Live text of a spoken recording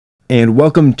and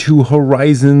welcome to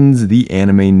Horizons, the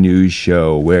anime news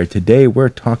show, where today we're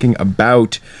talking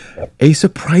about a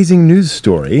surprising news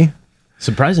story.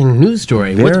 Surprising news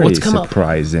story? Very What's come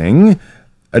surprising.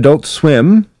 Adult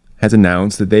Swim has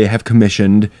announced that they have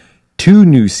commissioned 2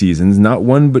 new seasons, not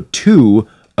 1 but 2,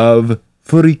 of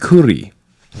Furikuri.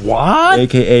 What?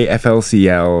 AKA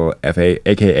FLCL,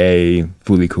 AKA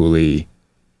Fulikuli.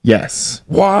 Yes.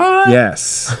 What?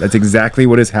 Yes, that's exactly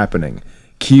what is happening.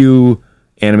 Cue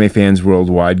anime fans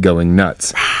worldwide going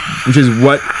nuts, which is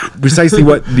precisely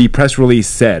what the press release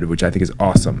said, which I think is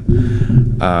awesome.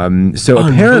 So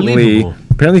apparently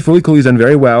Fulikuli done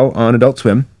very well on Adult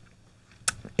Swim,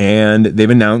 and they've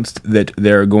announced that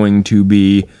they're going to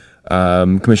be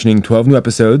commissioning 12 new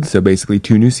episodes, so basically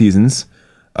 2 new seasons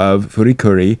of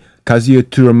Furikuri. Kazuya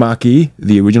Turamaki,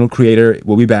 the original creator,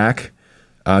 will be back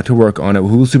to work on it,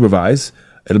 who will supervise.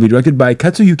 It'll be directed by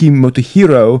Katsuyuki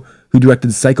Motohiro, who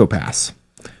directed Psycho-Pass,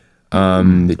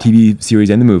 the TV series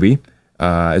and the movie,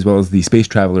 as well as the Space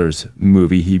Travelers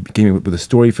movie. He came up with a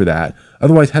story for that.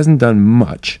 Otherwise, hasn't done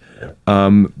much.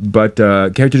 But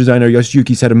character designer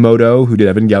Yoshiyuki Sadamoto, who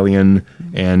did Evangelion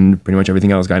and pretty much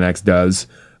everything else Gainax does,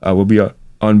 will be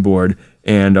on board.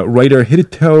 And writer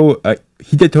Hideto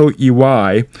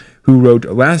Iwai, who wrote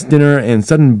Last Dinner and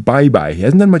Sudden Bye-Bye. He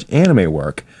hasn't done much anime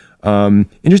work.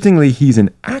 Interestingly, he's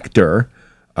an actor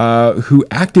who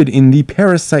acted in the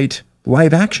Parasite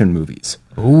live-action movies.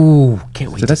 Ooh,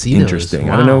 can't wait so to see those. That's interesting.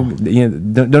 Wow. I don't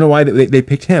know. Don't know why they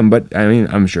picked him, but I mean,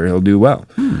 I'm sure he'll do well.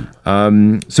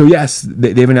 So yes,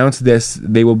 they've announced this.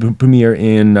 They will premiere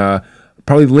in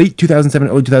probably late 2007,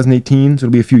 early 2018. So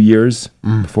it'll be a few years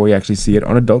before you actually see it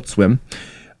on Adult Swim.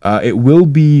 It will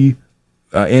be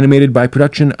animated by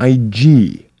Production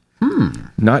IG,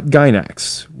 not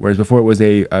Gainax, whereas before it was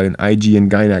an IG and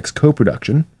Gainax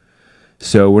co-production.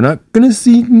 So we're not going to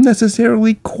see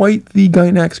necessarily quite the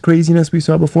Gainax craziness we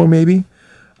saw before, maybe.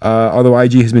 Although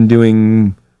IG has been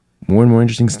doing more and more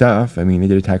interesting stuff. I mean, they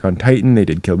did Attack on Titan, they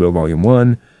did Kill Bill Volume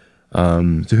 1,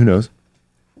 so who knows.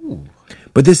 Ooh.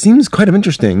 But this seems kind of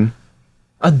interesting.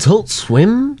 Adult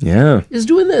Swim is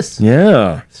doing this?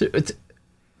 Yeah. So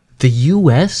the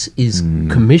U.S. is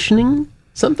commissioning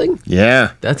something?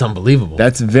 Yeah. That's unbelievable.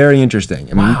 That's very interesting.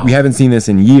 I mean, we haven't seen this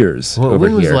in years over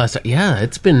when was here. the last time? Yeah,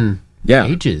 it's been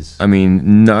ages. I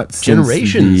mean, not since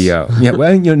generations.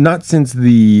 Not since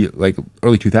the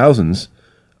early 2000s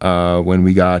when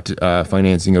we got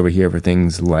financing over here for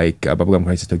things like Bubblegum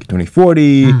Crisis Tokyo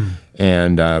 2040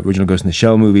 and original Ghost in the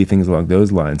Shell movie, things along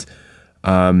those lines.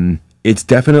 It's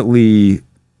definitely,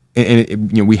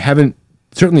 we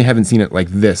certainly haven't seen it like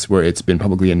this, where it's been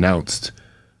publicly announced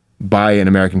by an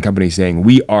American company saying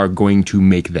we are going to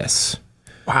make this.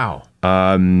 Wow.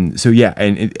 So yeah,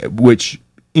 and which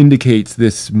indicates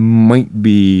this might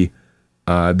be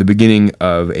the beginning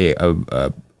of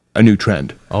a new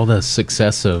trend. All the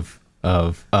success of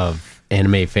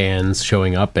anime fans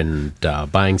showing up and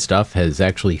buying stuff has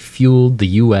actually fueled the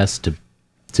U.S. to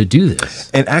do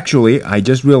this. And actually, I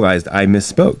just realized I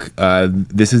misspoke.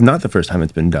 This is not the first time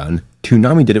it's been done.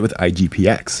 Toonami did it with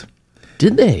IGPX.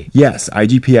 Did they? Yes,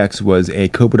 IGPX was a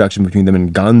co-production between them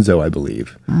and Gonzo, I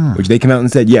believe, which they came out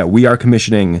and said, yeah, we are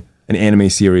commissioning an anime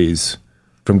series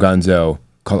from Gonzo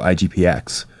called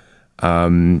IGPX.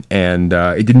 And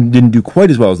it didn't do quite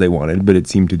as well as they wanted, but it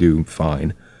seemed to do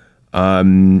fine.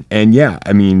 And yeah,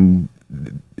 I mean,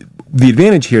 the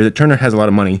advantage here is that Turner has a lot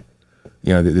of money.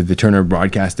 You know, the Turner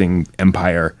Broadcasting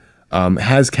empire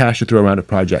has cash to throw around at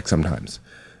projects sometimes.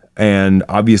 And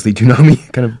obviously,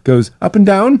 Toonami kind of goes up and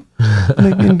down.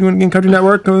 In Cartoon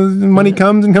Network, money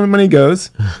comes and money goes.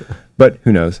 But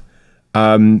who knows?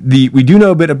 We do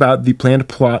know a bit about the planned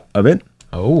plot of it.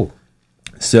 Oh.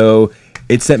 So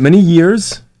it's set many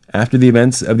years after the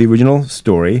events of the original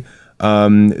story.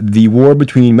 The war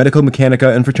between Medical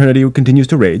Mechanica and Fraternity continues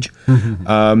to rage. You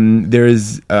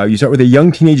start with a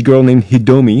young teenage girl named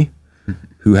Hidomi,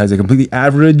 who has a completely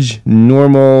average,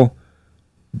 normal,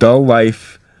 dull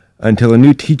life until a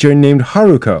new teacher named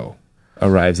Haruko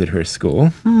arrives at her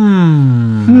school.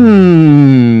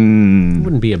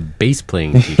 Wouldn't be a bass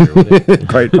playing teacher, would it?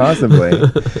 Quite possibly.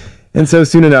 And so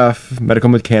soon enough,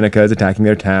 Medical Mechanica is attacking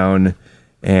their town,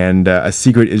 and a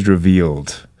secret is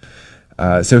revealed.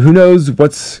 So who knows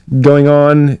what's going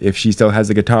on, if she still has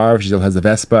the guitar, if she still has the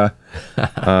Vespa.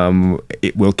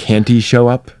 Will Canty show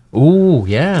up? Ooh,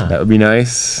 yeah. That would be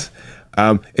nice.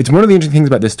 It's one of the interesting things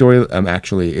about this story,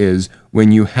 actually, is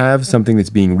when you have something that's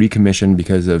being recommissioned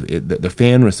because of the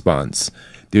fan response,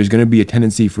 there's going to be a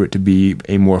tendency for it to be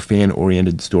a more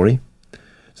fan-oriented story.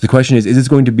 So the question is this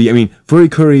going to be, I mean,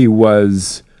 Furikuri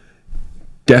was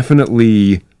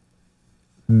definitely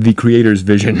the creator's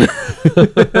vision.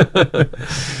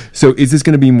 So is this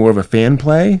going to be more of a fan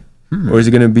play, or is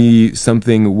it going to be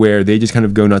something where they just kind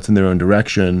of go nuts in their own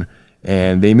direction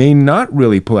and they may not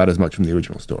really pull out as much from the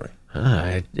original story?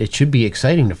 It should be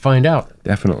exciting to find out.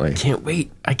 Definitely. Can't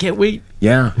wait. I can't wait.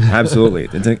 Yeah, absolutely.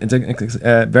 It's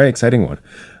a very exciting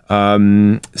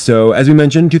one. So as we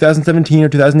mentioned, 2017 or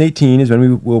 2018 is when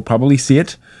we will probably see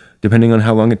it, depending on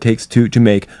how long it takes to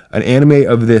make an anime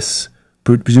of this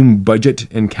presumed budget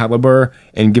and caliber,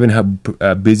 and given how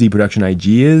busy production IG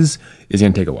is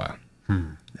going to take a while.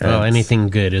 Well, anything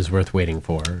good is worth waiting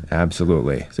for.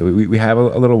 Absolutely. So we have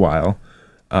a little while,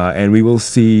 and we will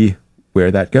see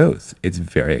where that goes. It's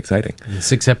very exciting.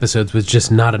 6 episodes was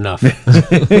just not enough.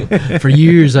 For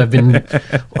years I've been,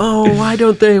 why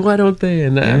don't they? Why don't they?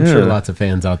 And I'm sure lots of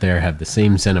fans out there have the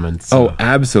same sentiments. So. Oh,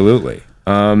 absolutely.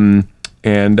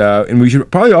 And we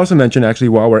should probably also mention, actually,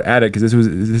 while we're at it, because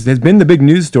this has been the big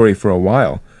news story for a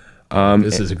while.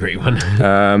 This is a great one.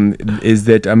 Is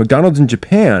that McDonald's in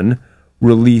Japan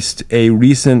released a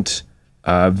recent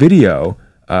video.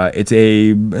 It's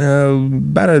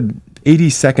about a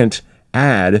 80-second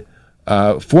ad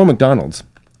for McDonald's,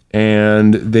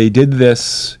 and they did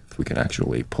this. If we can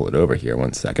actually pull it over here,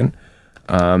 1 second.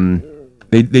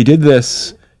 They did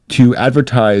this to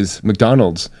advertise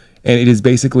McDonald's, and it is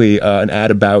basically an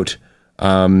ad about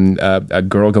a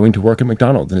girl going to work at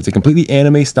McDonald's, and it's a completely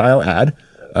anime-style ad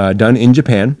done in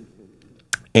Japan.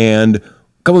 And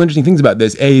a couple of interesting things about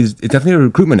this. It's definitely a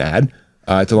recruitment ad.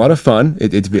 It's a lot of fun.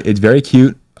 It's very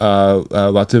cute.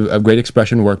 Lots of great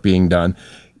expression work being done.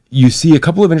 You see a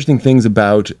couple of interesting things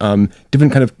about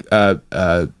different kind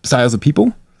of styles of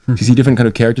people. You see different kind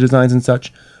of character designs and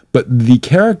such. But the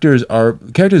characters'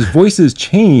 voices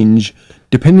change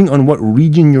depending on what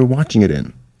region you're watching it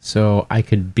in. So I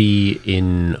could be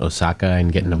in Osaka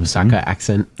and get an Osaka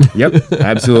accent. Yep,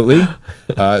 absolutely.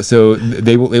 So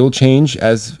they will change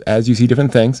as you see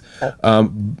different things.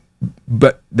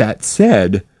 But that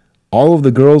said, all of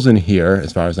the girls in here,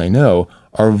 as far as I know,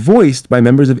 are voiced by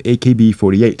members of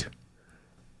AKB48,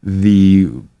 the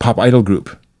pop idol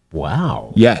group.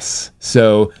 Wow. Yes.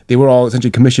 So they were all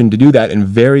essentially commissioned to do that, and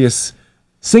various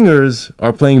singers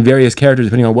are playing various characters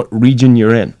depending on what region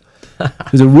you're in.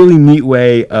 There's a really neat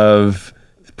way of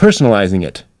personalizing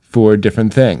it for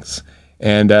different things.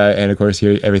 And of course,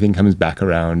 here everything comes back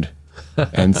around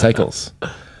and cycles.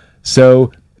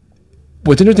 So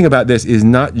what's interesting about this is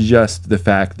not just the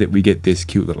fact that we get this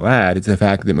cute little ad, it's the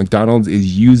fact that McDonald's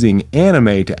is using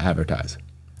anime to advertise.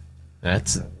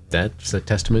 That's a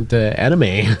testament to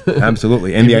anime.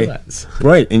 Absolutely. And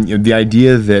right. And the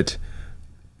idea that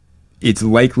it's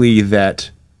likely that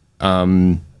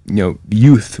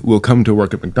youth will come to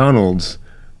work at McDonald's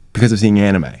because of seeing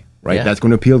anime, right? Yeah. That's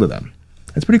going to appeal to them.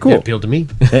 That's pretty cool. It appealed to me.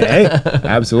 Hey,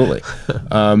 absolutely.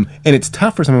 And it's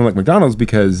tough for someone like McDonald's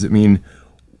because, I mean,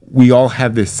 we all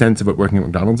have this sense of what working at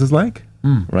McDonald's is like,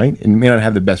 right? And may not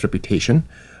have the best reputation.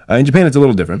 In Japan, it's a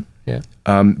little different. Yeah.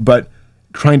 But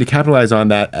trying to capitalize on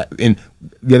that, and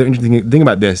the other interesting thing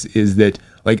about this is that,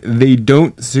 like, they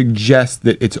don't suggest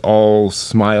that it's all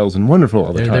smiles and wonderful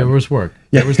all the time. There was work.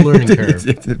 Yeah. There was learning curve.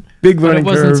 It's a big learning curve.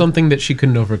 But it wasn't something that she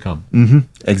couldn't overcome. Mm-hmm.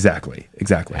 Exactly.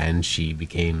 And she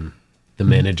became the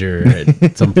manager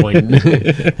at some point,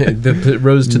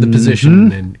 rose to the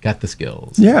position and got the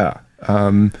skills. Yeah.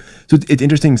 So it's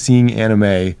interesting seeing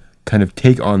anime kind of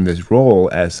take on this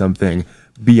role as something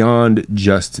beyond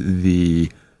just the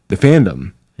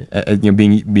fandom,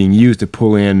 being used to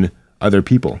pull in other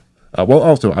people, while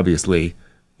also obviously,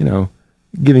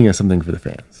 giving us something for the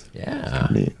fans. Yeah,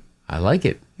 I like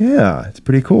it. Yeah, it's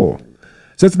pretty cool.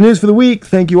 So that's the news for the week.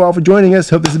 Thank you all for joining us.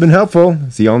 Hope this has been helpful.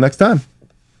 See you all next time.